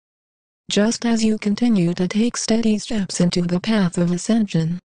Just as you continue to take steady steps into the path of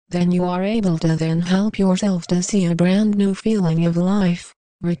ascension, then you are able to then help yourself to see a brand new feeling of life,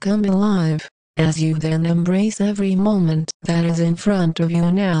 become alive, as you then embrace every moment that is in front of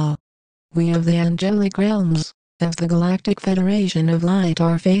you now. We of the angelic realms, of the Galactic Federation of Light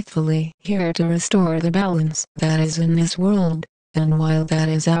are faithfully here to restore the balance that is in this world, and while that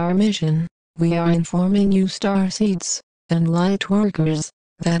is our mission, we are informing you starseeds and light workers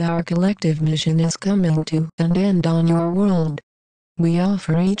that our collective mission is coming to an end on your world. We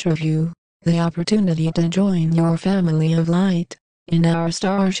offer each of you the opportunity to join your family of light in our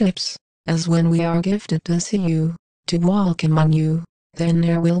starships, as when we are gifted to see you, to walk among you, then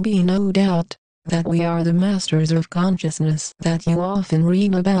there will be no doubt that we are the masters of consciousness that you often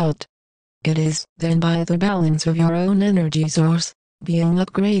read about. It is then by the balance of your own energy source being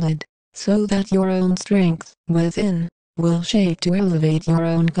upgraded, so that your own strength within will shape to elevate your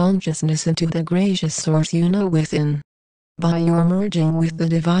own consciousness into the gracious source you know within. By your merging with the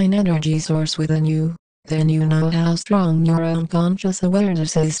divine energy source within you, then you know how strong your own conscious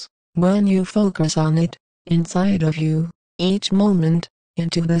awareness is, when you focus on it, inside of you, each moment,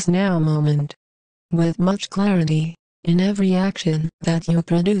 into this now moment. With much clarity, in every action that you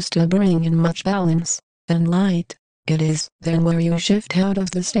produce to bring in much balance and light, it is then where you shift out of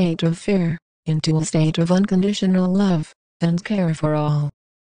the state of fear, into a state of unconditional love and care for all.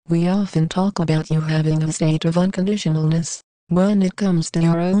 We often talk about you having a state of unconditionalness when it comes to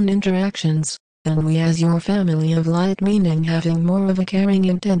your own interactions, and we as your family of light meaning having more of a caring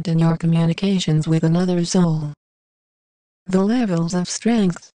intent in your communications with another soul. The levels of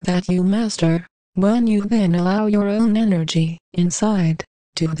strength that you master, when you then allow your own energy inside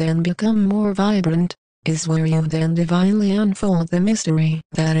to then become more vibrant, is where you then divinely unfold the mystery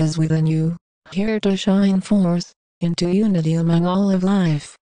that is within you, here to shine forth into unity among all of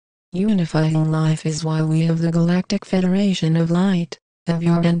life. Unifying life is why we of the Galactic Federation of Light, of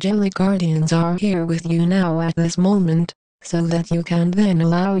your angelic guardians are here with you now at this moment, so that you can then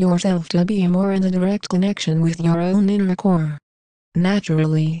allow yourself to be more in a direct connection with your own inner core.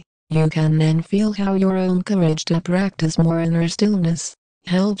 Naturally, you can then feel how your own courage to practice more inner stillness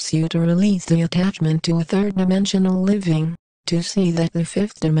helps you to release the attachment to a third-dimensional living, to see that the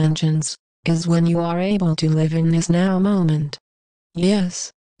fifth dimensions is when you are able to live in this now moment.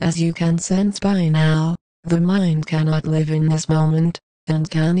 Yes, as you can sense by now, the mind cannot live in this moment, and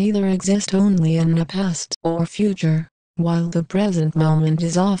can either exist only in the past or future, while the present moment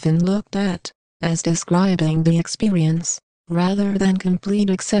is often looked at as describing the experience, rather than complete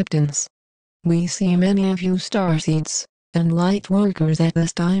acceptance. We see many of you starseeds and light workers at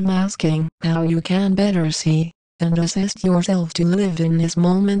this time asking how you can better see and assist yourself to live in this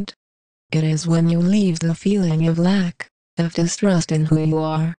moment. It is when you leave the feeling of lack, of distrust in who you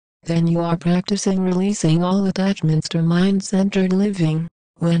are, then you are practicing releasing all attachments to mind-centered living,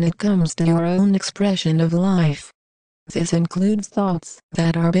 when it comes to your own expression of life. This includes thoughts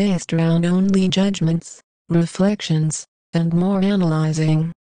that are based around only judgments, reflections, and more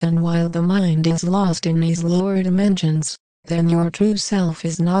analyzing, and while the mind is lost in these lower dimensions, then your true self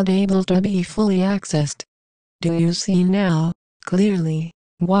is not able to be fully accessed. Do you see now, clearly,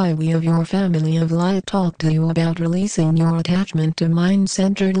 why we of your family of light talk to you about releasing your attachment to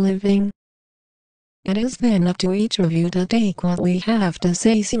mind-centered living? It is then up to each of you to take what we have to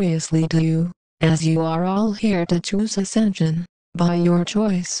say seriously to you, as you are all here to choose ascension, by your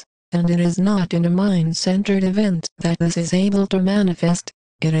choice, and it is not in a mind-centered event that this is able to manifest,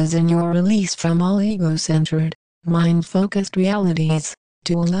 it is in your release from all ego-centered, mind-focused realities,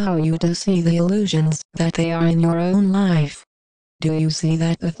 to allow you to see the illusions that they are in your own life. Do you see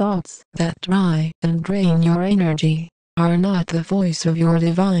that the thoughts that try and drain your energy are not the voice of your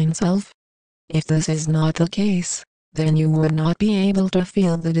divine self? If this is not the case, then you would not be able to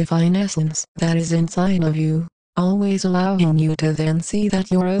feel the divine essence that is inside of you, always allowing you to then see that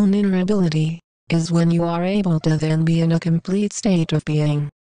your own inner ability is when you are able to then be in a complete state of being.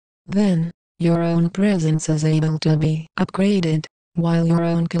 Then, your own presence is able to be upgraded, while your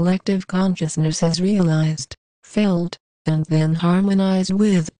own collective consciousness is realized, felt, and then harmonized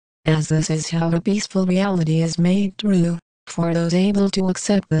with, as this is how a peaceful reality is made true, for those able to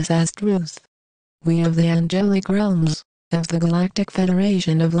accept this as truth. We of the angelic realms, of the Galactic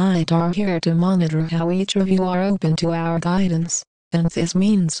Federation of Light are here to monitor how each of you are open to our guidance, and this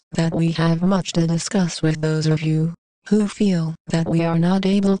means that we have much to discuss with those of you who feel that we are not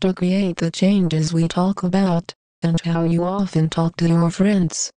able to create the changes we talk about, and how you often talk to your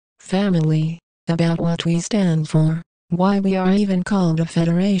friends, family, about what we stand for, why we are even called a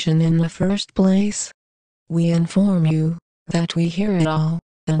federation in the first place. We inform you that we hear it all,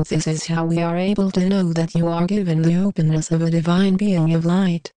 and this is how we are able to know that you are given the openness of a divine being of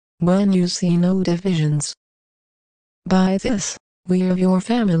light, when you see no divisions. By this, we of your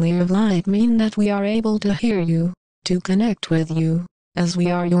family of light mean that we are able to hear you, to connect with you, as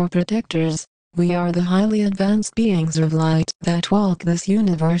we are your protectors. We are the highly advanced beings of light that walk this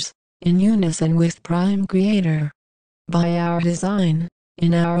universe, in unison with Prime Creator. By our design,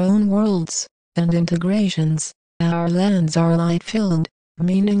 in our own worlds, and integrations, our lands are light-filled,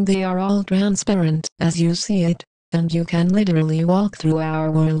 meaning they are all transparent as you see it, and you can literally walk through our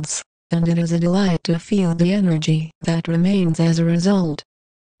worlds, and it is a delight to feel the energy that remains as a result.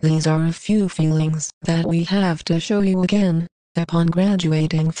 These are a few feelings that we have to show you again, upon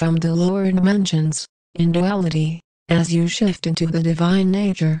graduating from the lower dimensions, in duality, as you shift into the divine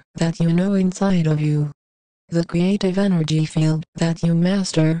nature that you know inside of you. The creative energy field that you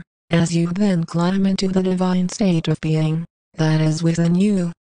master, as you then climb into the divine state of being, that is within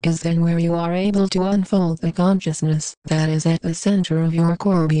you, is then where you are able to unfold the consciousness that is at the center of your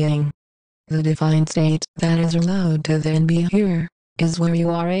core being. The divine state that is allowed to then be here, is where you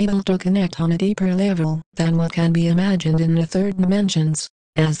are able to connect on a deeper level than what can be imagined in the third dimensions,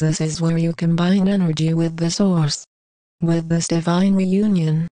 as this is where you combine energy with the source. With this divine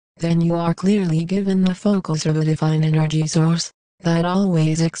reunion, then you are clearly given the focus of a divine energy source, that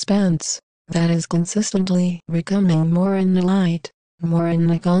always expands, that is consistently becoming more in the light, more in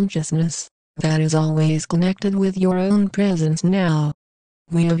the consciousness, that is always connected with your own presence now.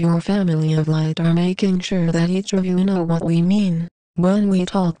 We of your family of light are making sure that each of you know what we mean, when we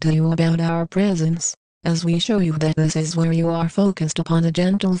talk to you about our presence, as we show you that this is where you are focused upon a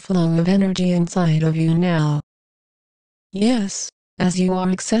gentle flow of energy inside of you now. Yes, as you are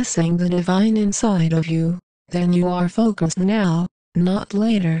accessing the divine inside of you, then you are focused now, not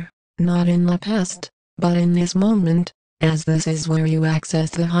later, not in the past, but in this moment, as this is where you access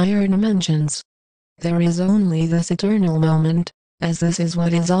the higher dimensions. There is only this eternal moment, as this is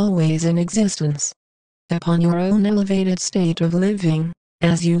what is always in existence. Upon your own elevated state of living,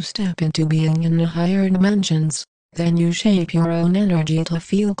 as you step into being in the higher dimensions, then you shape your own energy to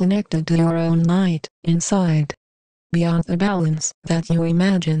feel connected to your own light inside. Beyond the balance that you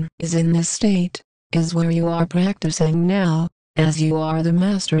imagine is in this state, is where you are practicing now, as you are the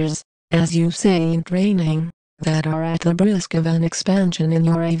masters, as you say in training, that are at the brisk of an expansion in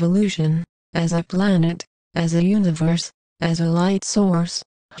your evolution, as a planet, as a universe, as a light source,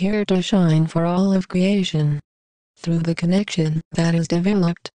 here to shine for all of creation. Through the connection that is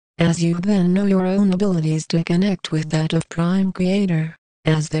developed, as you then know your own abilities to connect with that of Prime Creator,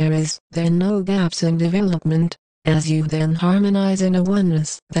 as there is then no gaps in development, as you then harmonize in a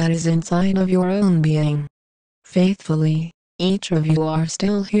oneness that is inside of your own being. Faithfully, each of you are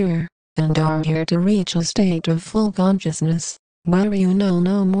still here, and are here to reach a state of full consciousness, where you know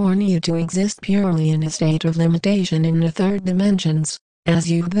no more need to exist purely in a state of limitation in the third dimensions,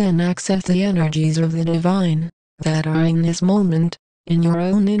 as you then access the energies of the divine, that are in this moment, in your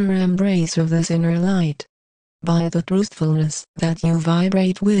own inner embrace of this inner light. By the truthfulness that you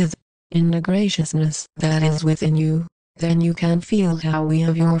vibrate with, in the graciousness that is within you, then you can feel how we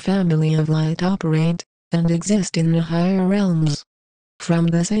of your family of light operate, and exist in the higher realms. From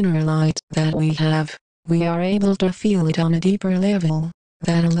this inner light that we have, we are able to feel it on a deeper level,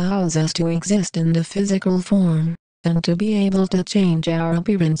 that allows us to exist in the physical form, and to be able to change our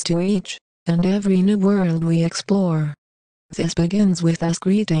appearance to each and every new world we explore. This begins with us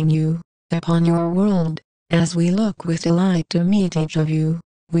greeting you, upon your world, as we look with delight to meet each of you.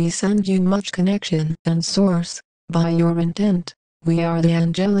 We send you much connection and source, by your intent. We are the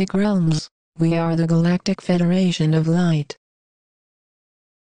angelic realms, we are the Galactic Federation of Light.